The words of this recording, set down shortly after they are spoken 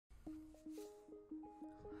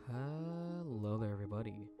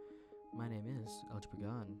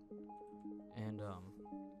begun. And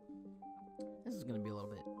this is gonna be a little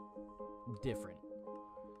bit different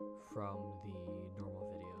from the normal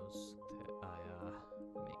videos that I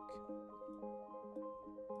make.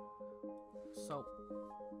 So,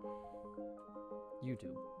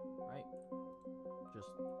 YouTube, right?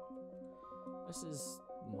 This is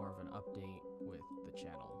more of an update with the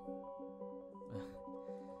channel.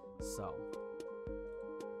 So,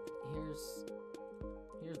 here's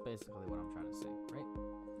basically what I'm trying to say, right?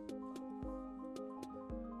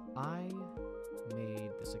 I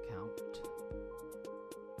made this account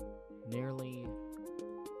nearly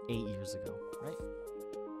 8 years ago, right?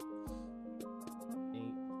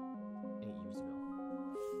 Eight years ago.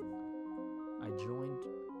 I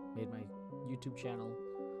made my YouTube channel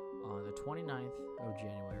on the 29th of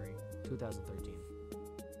January, 2013.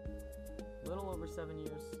 A little over 7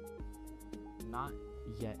 years, not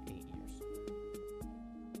yet 8 years.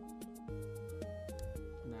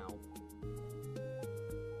 Now,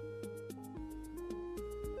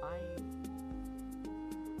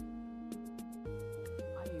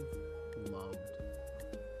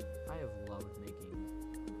 I have loved making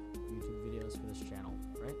YouTube videos for this channel,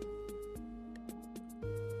 right?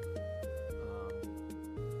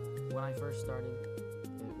 When I first started,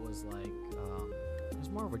 it was like, it was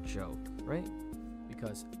more of a joke, right?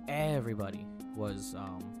 Because everybody was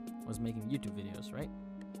making YouTube videos, right?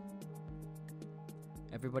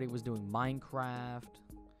 Everybody was doing Minecraft.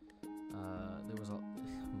 There was a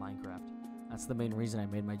Minecraft. That's the main reason I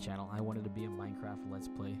made my channel. I wanted to be a Minecraft Let's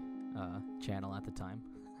Play channel at the time.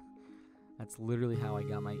 That's literally how I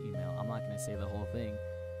got my email. I'm not gonna say the whole thing,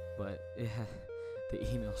 but the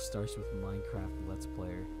email starts with Minecraft Let's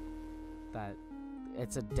Player.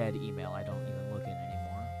 It's a dead email. I don't even look in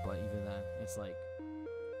anymore. But even then, it's like,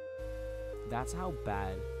 that's how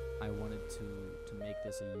bad I wanted to make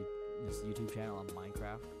this YouTube channel a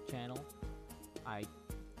Minecraft channel.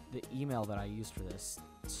 The email that I used for this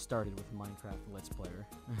started with Minecraft Let's Player.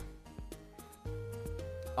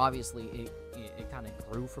 Obviously, it kind of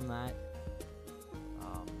grew from that.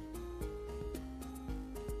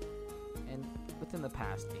 And within the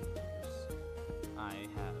past 8 years, I've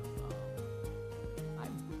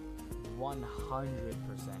 100%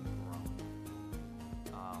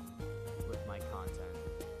 grown with my content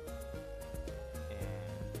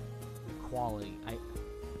and the quality.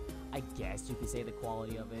 I guess you could say the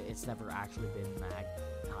quality of it. It's never actually been that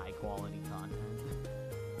high quality content,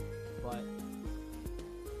 but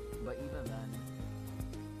even then,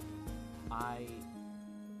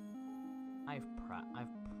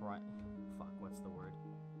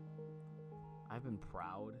 I've been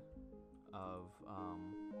proud of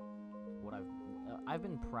I've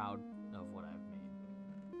been proud of what I've made.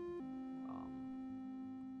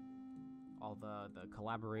 All the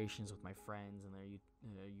collaborations with my friends and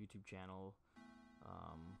their YouTube channel,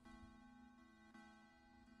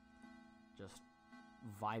 just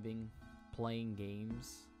vibing, playing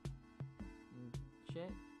games and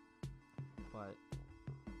shit. But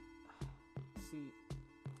see,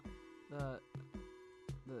 the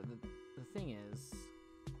thing is,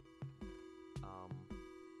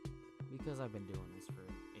 because I've been doing this for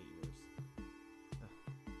 8 years,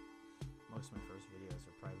 most of my first videos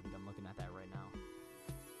are private. I'm looking at that right now.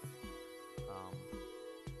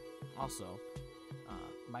 Also,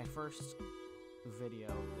 my first video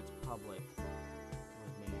that's public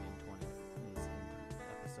was made in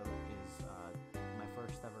my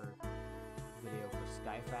first ever video for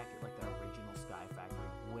Sky Factory, like the original Sky Factory,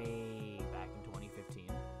 way back in 2015.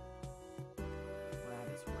 When I had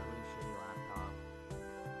this really shitty laptop,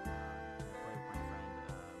 and I played with my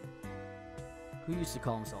friend, who used to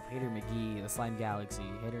call himself Hater McGee, the Slime Galaxy,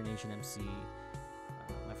 Hater Nation MC,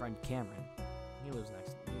 my friend Cameron. He lives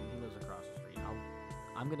across the street.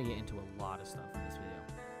 I'm gonna get into a lot of stuff in this video.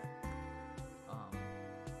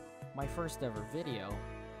 My first ever video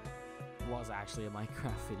was actually a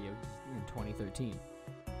Minecraft video in 2013,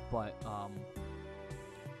 but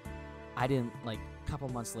I didn't, like, a couple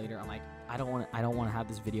months later, I'm like, I don't want to have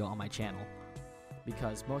this video on my channel,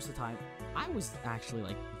 because most of the time I was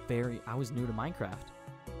actually I was new to Minecraft,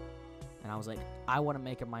 and I was like, I want to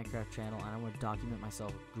make a Minecraft channel and I want to document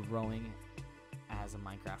myself growing as a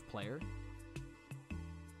Minecraft player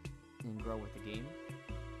and grow with the game.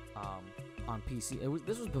 On PC,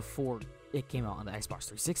 this was before it came out on the Xbox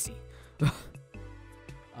 360,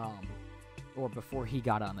 or before he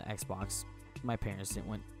got it on the Xbox. My parents didn't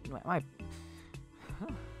want my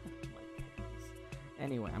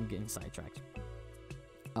anyway, I'm getting sidetracked.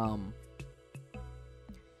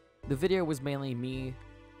 The video was mainly me,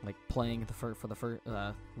 playing for the first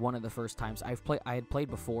one of the first times I had played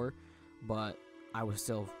before, but I was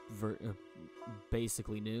still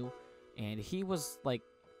basically new, and he was like,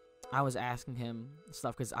 I was asking him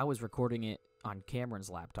stuff because I was recording it on Cameron's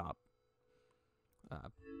laptop.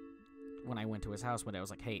 When I went to his house one day, I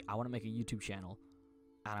was like, hey, I want to make a YouTube channel,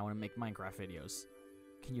 and I want to make Minecraft videos.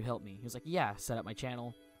 Can you help me? He was like, yeah. Set up my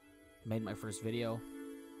channel, made my first video.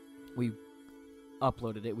 We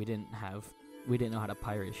uploaded it. We didn't know how to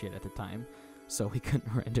pirate shit at the time, so we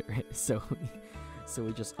couldn't render it. So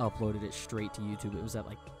we just uploaded it straight to YouTube. It was at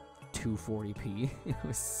like 240p. It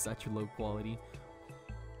was such low quality.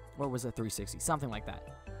 Or was it 360? Something like that.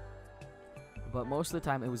 But most of the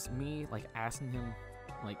time, it was me like asking him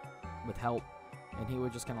like with help, and he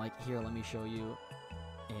would just kind of like, here, let me show you,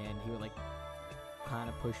 and he would like kind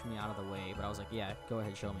of push me out of the way, but I was like, yeah, go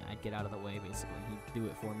ahead, show me. I'd get out of the way, basically. He'd do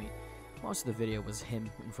it for me. Most of the video was him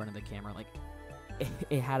in front of the camera. Like,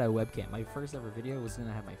 it had a webcam. My first ever video was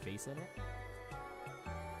gonna have my face in it.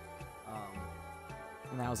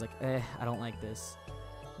 And I was like, I don't like this.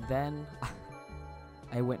 Then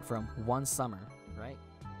I went from one summer, right?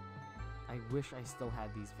 I wish I still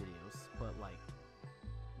had these videos, but like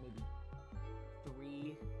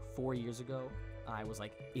maybe 3-4 years ago, I was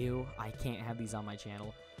like, ew, I can't have these on my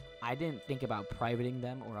channel. I didn't think about privating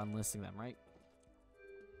them or unlisting them, right?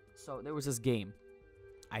 So there was this game.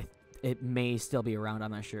 It may still be around,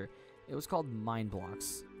 I'm not sure. It was called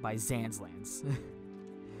Mindblocks by Zanzlands.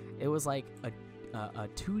 It was like a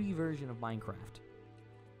 2D version of Minecraft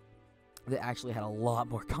that actually had a lot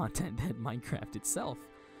more content than Minecraft itself,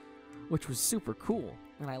 which was super cool,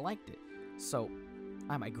 and I liked it. So,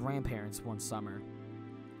 I had my grandparents one summer.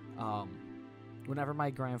 Whenever my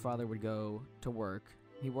grandfather would go to work,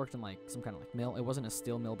 he worked in like some kind of like mill. It wasn't a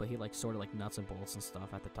steel mill, but he like sorted like nuts and bolts and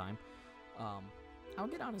stuff at the time. I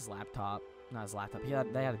would get on his laptop, not his laptop.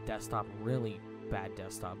 They had a desktop, really bad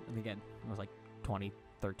desktop, and again, it was like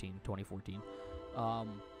 2013, 2014.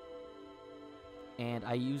 And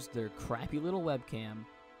I used their crappy little webcam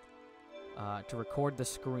to record the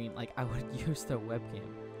screen. Like, I would use the webcam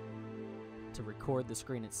to record the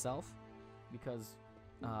screen itself, because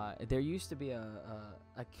there used to be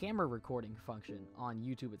a camera recording function on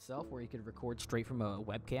YouTube itself where you could record straight from a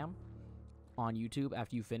webcam on YouTube.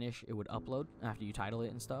 After you finish, it would upload after you title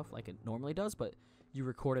it and stuff like it normally does, but you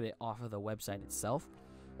recorded it off of the website itself.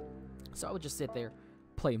 So I would just sit there,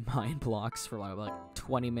 play Mindblocks for like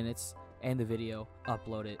 20 minutes, end the video,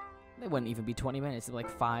 upload it. They wouldn't even be 20 minutes, they'd be like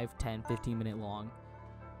 5, 10, 15 minute long,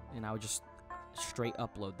 and I would just straight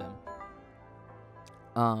upload them.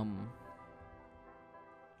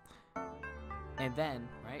 And then,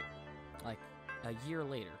 right, like a year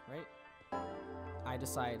later, right, I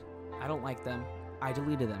decide I don't like them. I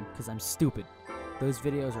deleted them because I'm stupid. Those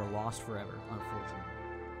videos are lost forever, unfortunately.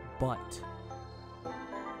 But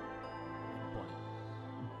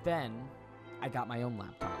then I got my own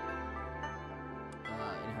laptop. And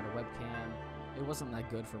it had a webcam. It wasn't that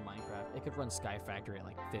good for Minecraft. It could run Sky Factory at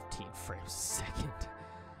like 15 frames a second.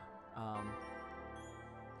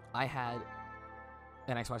 I had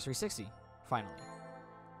an Xbox 360, finally.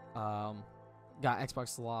 Got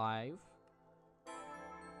Xbox Live.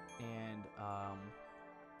 And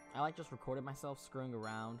I like just recorded myself screwing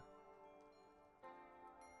around.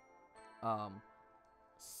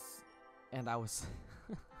 And I was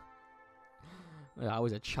I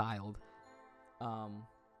was a child.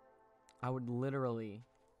 I would literally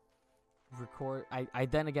record. I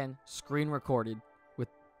then again screen recorded with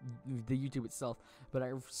the YouTube itself, but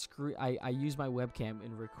I used my webcam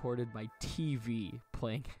and recorded my TV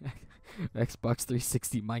playing Xbox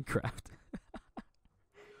 360 Minecraft.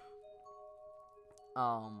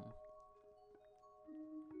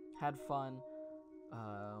 Had fun.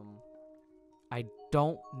 I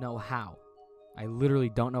don't know how. I literally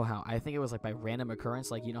don't know how. I think it was like by random occurrence,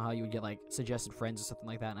 like, you know how you would get like suggested friends or something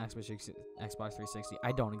like that on Xbox 360.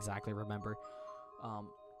 I don't exactly remember.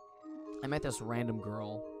 I met this random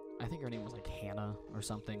girl. I think her name was like Hannah or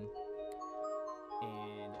something.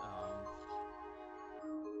 And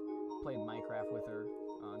played Minecraft with her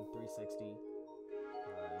on 360.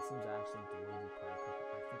 It seems I actually deleted quite a couple.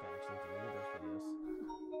 I think I actually deleted those videos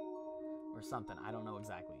or something. I don't know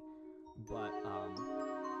exactly, but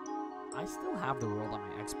I still have the world on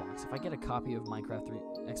my Xbox. If I get a copy of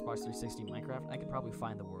Xbox 360 Minecraft, I could probably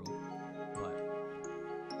find the world. But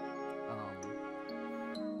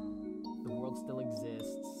the world still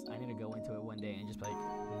exists. I need to go into it one day and just be like,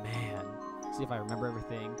 man, see if I remember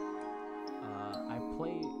everything.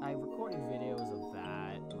 I recorded videos of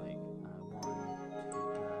that, like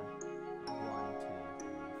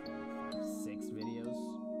 6 videos.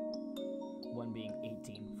 One being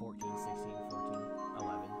 18, 14, 16, 14,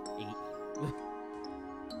 11, 8.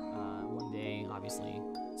 One day, obviously,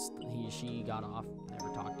 she got off, never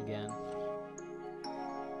talked again.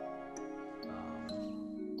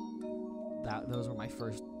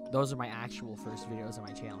 Those are my actual first videos on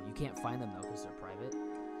my channel. You can't find them though because they're private.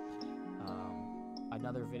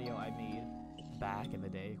 Another video I made back in the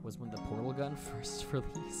day was when the portal gun first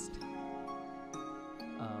released.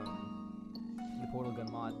 The portal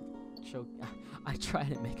gun mod I tried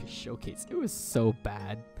to make a showcase. It was so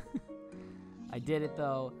bad. I did it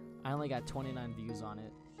though. I only got 29 views on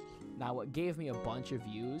it. Now what gave me a bunch of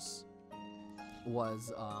views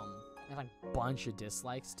was and like a bunch of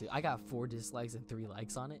dislikes too. I got 4 dislikes and 3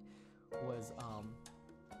 likes on it. Was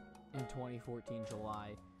in 2014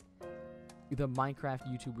 July, the Minecraft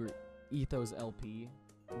YouTuber Ethos LP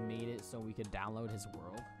made it so we could download his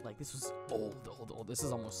world. Like this was old. This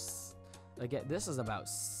is almost again. This is about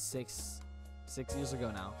six years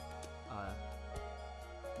ago now.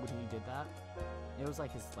 When he did that, it was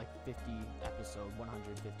like his 50 episode,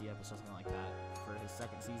 150 episodes, something like that, for his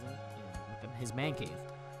second season with his man cave.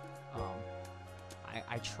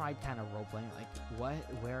 I tried kind of role playing, like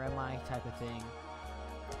where am I type of thing,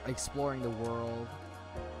 exploring the world.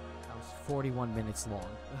 That was 41 minutes long.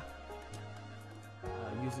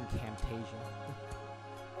 Using Camtasia.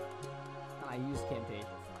 I used Camtasia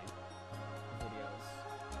for my videos.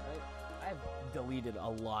 I've deleted a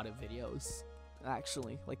lot of videos,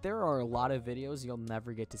 actually. Like there are a lot of videos you'll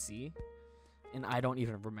never get to see, and I don't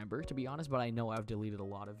even remember, to be honest, but I know I've deleted a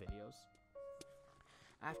lot of videos.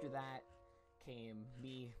 After that came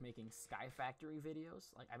me making Sky Factory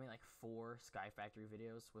videos. Like I made like 4 Sky Factory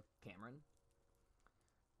videos with Cameron.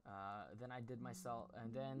 Then I did myself,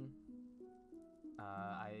 and then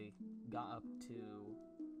I got up to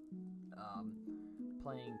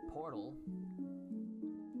playing Portal,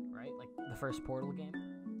 right? Like the first Portal game.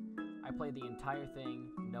 I played the entire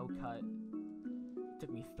thing, no cut. It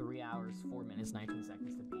took me 3 hours, 4 minutes, 19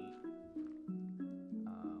 seconds to beat.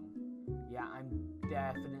 Yeah, I'm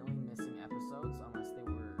definitely missing episodes unless they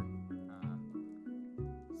were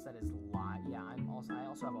set as live. Yeah, I also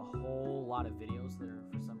have a whole lot of videos that are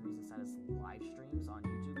for some reason set as live streams on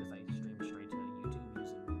YouTube because I stream straight to YouTube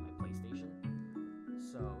using my PlayStation.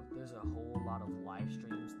 So there's a whole lot of live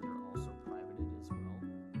streams that are also privated as well.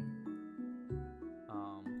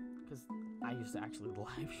 Because I used to actually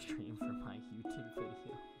live stream for my YouTube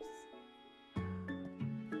videos.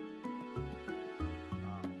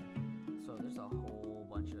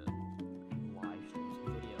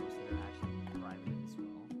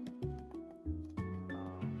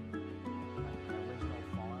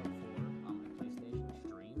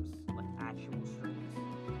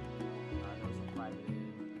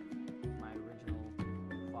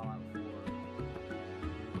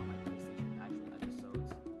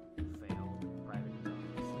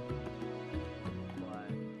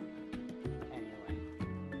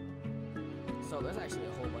 So there's actually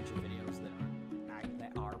a whole bunch of videos that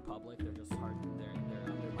are public. They're just hard. They're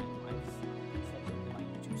under my wife's section of my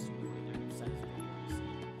YouTube studio where they're set as videos.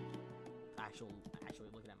 Actually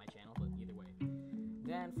looking at my channel, but either way.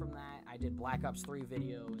 Then from that, I did Black Ops 3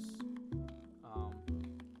 videos.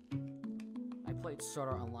 I played Sword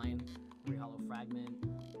Art Online, Hollow Fragment.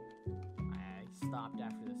 I stopped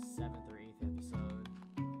after the 7th or 8th episode.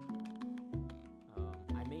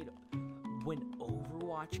 I made when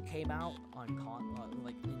Overwatch came out on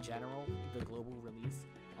like in general, the global release.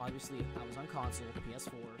 Obviously, I was on console,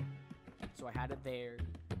 PS4, so I had it there.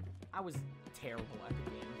 I was terrible at the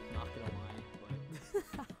game, not gonna lie,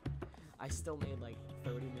 but I still made like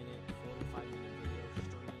 30-minute, 45-minute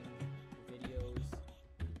videos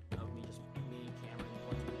of me and Cameron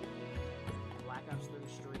playing the game. Black Ops 3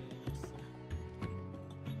 streams.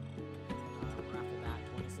 After that,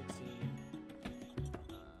 2016.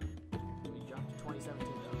 We jumped to 2017.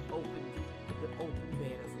 The open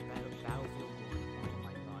beta for Battlefield 1. Oh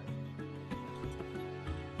my god.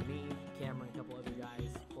 Me, Cameron, a couple other guys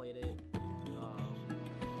played it.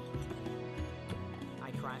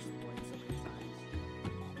 I crashed the plane so many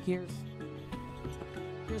times.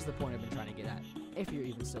 Here's the point I've been trying to get at. If you're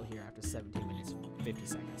even still here after 17 minutes, 50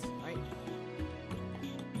 seconds, right?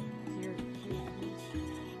 Here's what I'm trying to get at,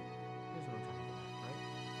 right?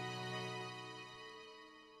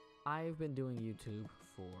 I've been doing YouTube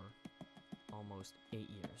for almost 8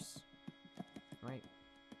 years, right?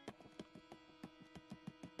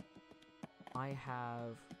 I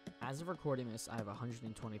have, as of recording this, I have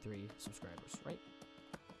 123 subscribers, right?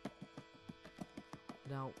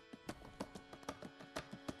 Now,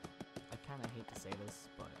 I kind of hate to say this,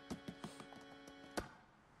 but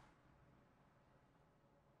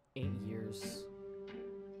 8 years,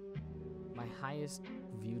 my highest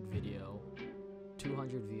viewed video,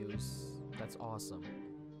 200 views, That's awesome.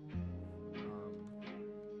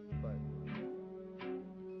 But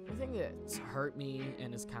the thing that's hurt me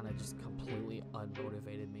and has kind of just completely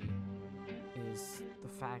unmotivated me is the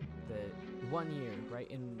fact that 1 year, right,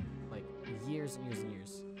 in like years and years and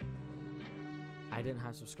years, I didn't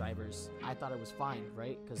have subscribers. I thought it was fine,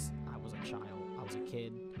 right? Because I was a child, I was a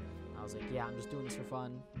kid. I was like, yeah, I'm just doing this for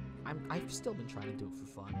fun. I've still been trying to do it for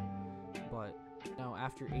fun, but now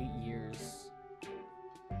after 8 years,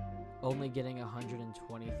 only getting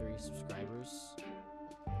 123 subscribers,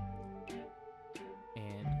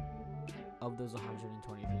 and of those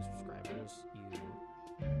 123 subscribers, you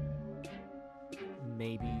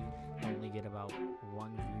maybe only get about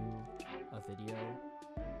 1 view a video.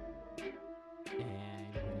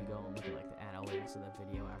 And when you go and look at like the analytics of that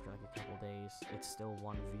video after like a couple days, it's still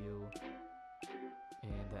 1 view,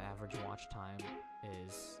 and the average watch time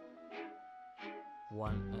is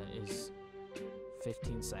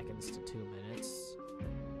 15 seconds to 2 minutes.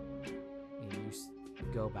 And you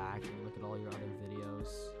go back and look at all your other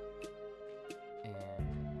videos, and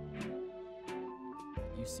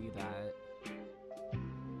you see that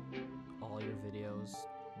all your videos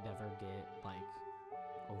never get like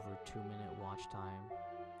over 2-minute watch time.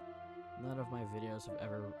 None of my videos have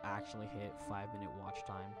ever actually hit 5-minute watch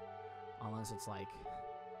time, unless it's like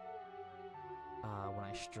when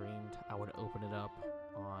I streamed, I would open it up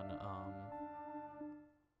on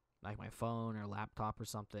like my phone or laptop or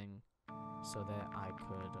something, so that I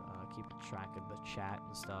could keep track of the chat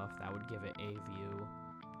and stuff. That would give it a view.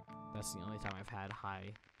 That's the only time I've had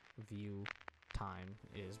high view time,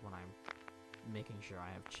 is when I'm making sure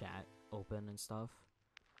I have chat open and stuff.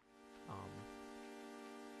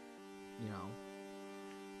 You know,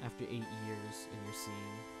 after 8 years and you're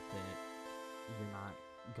seeing that you're not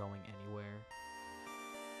going anywhere.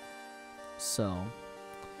 So,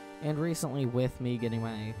 and recently with me getting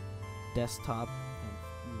my desktop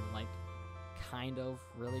and like kind of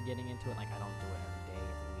really getting into it, like I don't do it every day,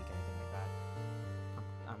 every week, anything like that.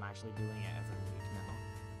 I'm actually doing it every week now.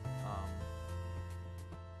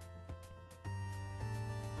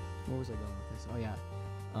 Where was I going with this? Oh yeah.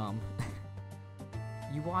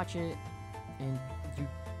 You watch it and you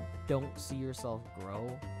don't see yourself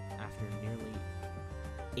grow after nearly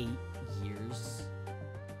 8 years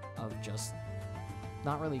of just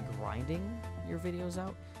not really grinding your videos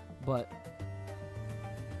out, but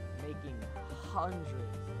making hundreds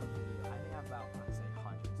of videos. I think I have about, I say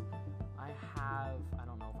hundreds. I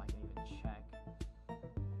don't know if I can even check,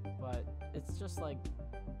 but it's just like,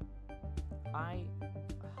 I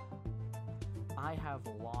have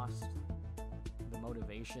lost the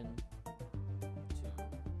motivation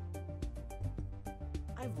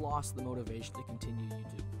to continue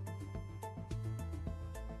YouTube.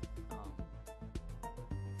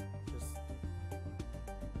 Just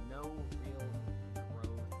no real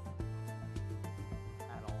growth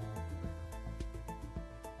at all.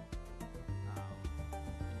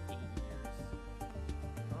 In 8 years.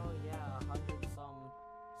 Oh yeah, 100-some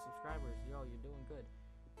subscribers. Yo, you're doing good.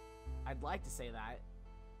 I'd like to say that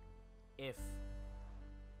if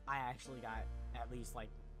I actually got at least like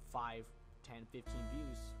 5, 10, 15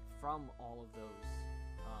 views from all of those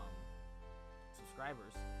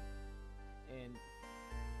subscribers. And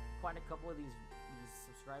quite a couple of these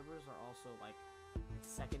subscribers are also like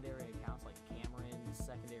secondary accounts, like Cameron's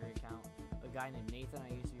secondary account. A guy named Nathan I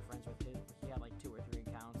used to be friends with, he had like 2 or 3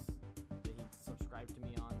 accounts that he subscribed to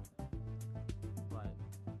me on. But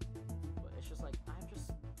it's just like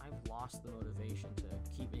I've lost the motivation to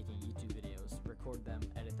keep making YouTube videos, record them,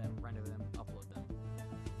 edit them, render them, upload them.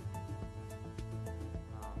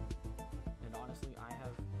 And honestly, I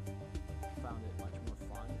have found it much more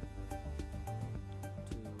fun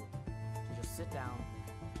to just sit down,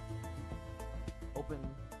 open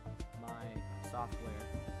my software,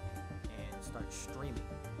 and start streaming.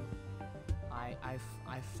 I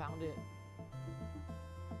found it,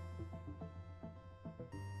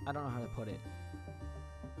 I don't know how to put it.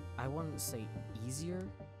 I wouldn't say easier,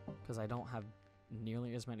 because I don't have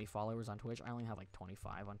nearly as many followers on Twitch. I only have like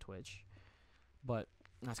 25 on Twitch, but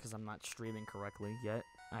that's because I'm not streaming correctly yet.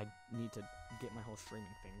 I need to get my whole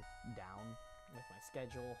streaming thing down with my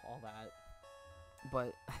schedule, all that.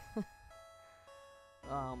 But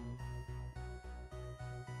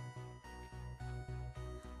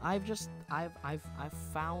I've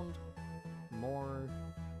found more,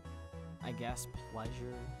 I guess,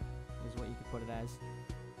 pleasure is what you could put it as,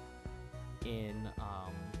 in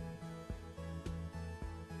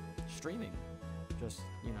streaming. Just,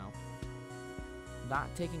 you know,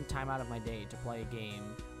 not taking time out of my day to play a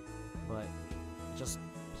game, but just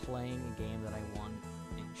playing a game that I want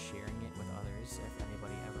and sharing it with others if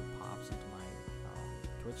anybody ever pops into my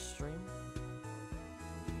Twitch stream.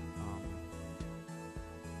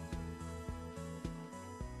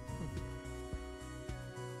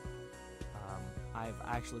 I've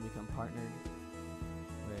actually become partnered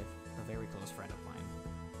with a very close friend of mine.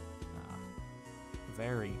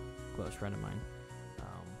 Very close friend of mine.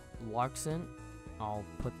 Larkson. I'll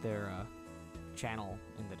put their channel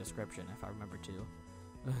in the description if I remember to.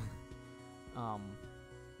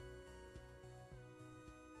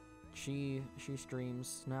 She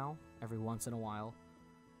streams now every once in a while.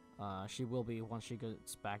 She will be once she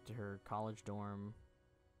gets back to her college dorm.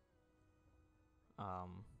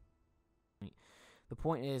 The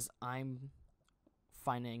point is, I'm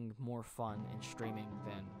finding more fun in streaming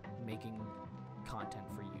than making content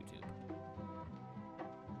for YouTube.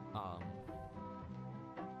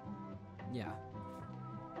 Yeah.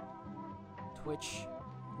 Twitch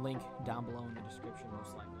link down below in the description,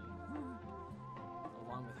 most likely,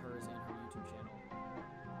 along with hers and her YouTube channel.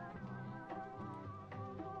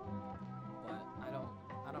 But I don't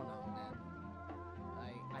know, man.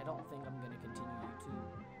 I don't think I'm gonna continue YouTube.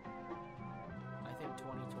 I think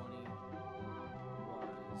 2020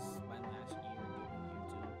 was my last year doing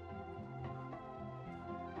YouTube.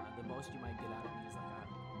 The most you might get out of me is like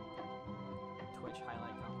a Twitch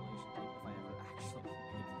highlight compilation thing if I ever actually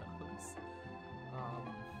make those.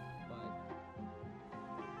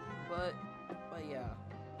 But yeah.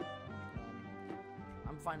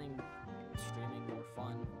 I'm finding streaming more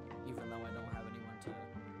fun, even though I don't have anyone to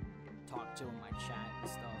talk to in my chat and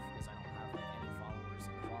stuff, because I don't have like any followers.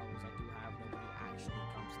 And the followers I do have, nobody actually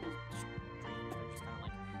comes to the streams. They're just kind of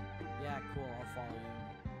like, yeah, cool, I'll follow you,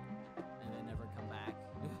 and they never come back.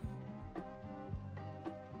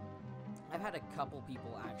 I've had a couple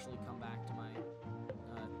people actually come back to my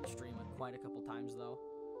stream quite a couple times though.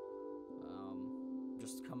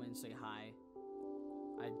 Just come in and say hi.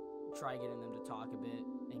 I try getting them to talk a bit,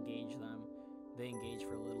 engage them. They engage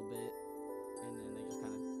for a little bit, and then they just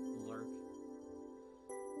kind of lurk.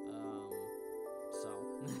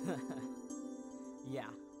 Yeah.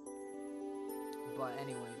 But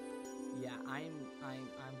anyway, yeah, I'm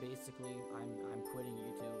quitting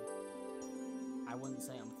YouTube. I wouldn't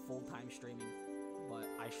say I'm full-time streaming, but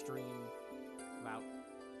I stream about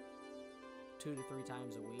 2 to 3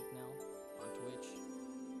 times a week now on Twitch.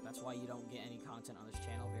 That's why you don't get any content on this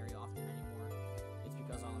channel very often anymore. It's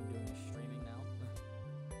because all I'm doing is streaming now.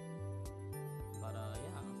 But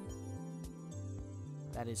yeah.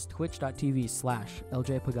 That is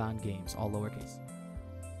twitch.tv/LJPaganGames, all lowercase.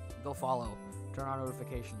 Go follow, turn on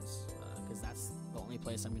notifications, because that's the only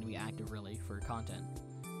place I'm going to be active really for content.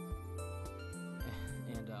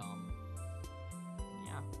 And yeah.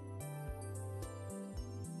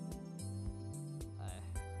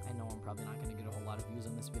 I know I'm probably not going to get a whole lot of views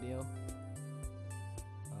on this video.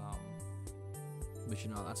 But you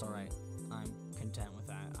know, that's alright. I'm content with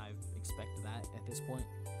that. I've expected that at this point.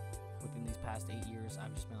 Within these past 8 years,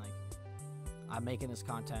 I've just been like, I'm making this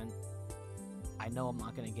content. I know I'm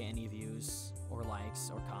not going to get any views or likes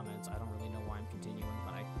or comments. I don't really know why I'm continuing,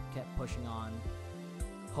 but I kept pushing on,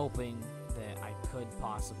 hoping that I could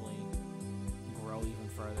possibly grow even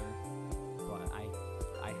further, but I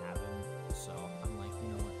haven't. So I'm like, you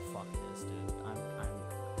know what? Fuck this, dude.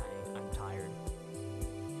 I'm tired.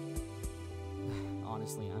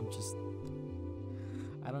 Honestly,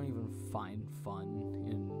 I don't even find fun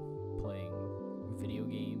in playing video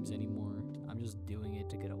games anymore. I'm just doing it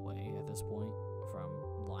to get away at this point from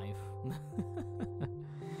life.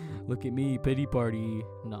 Look at me, pity party.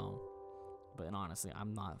 No. But honestly,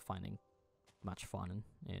 I'm not finding much fun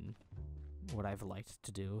in what I've liked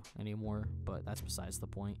to do anymore, but that's besides the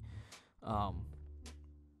point.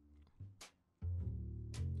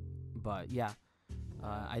 But yeah,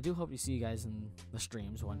 I do hope to see you guys in the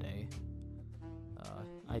streams one day.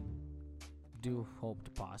 I do hope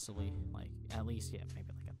to possibly, like, at least get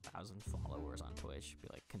maybe like 1,000 followers on Twitch, be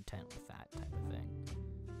like content with that type of thing.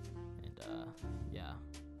 And yeah.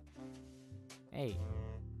 Hey,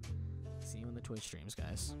 see you in the Twitch streams,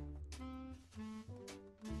 guys.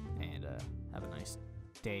 And have a nice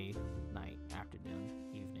day, night, afternoon,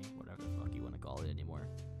 evening, whatever the fuck you want to call it anymore.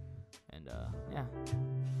 And yeah,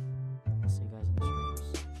 see you guys in the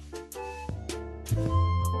streams.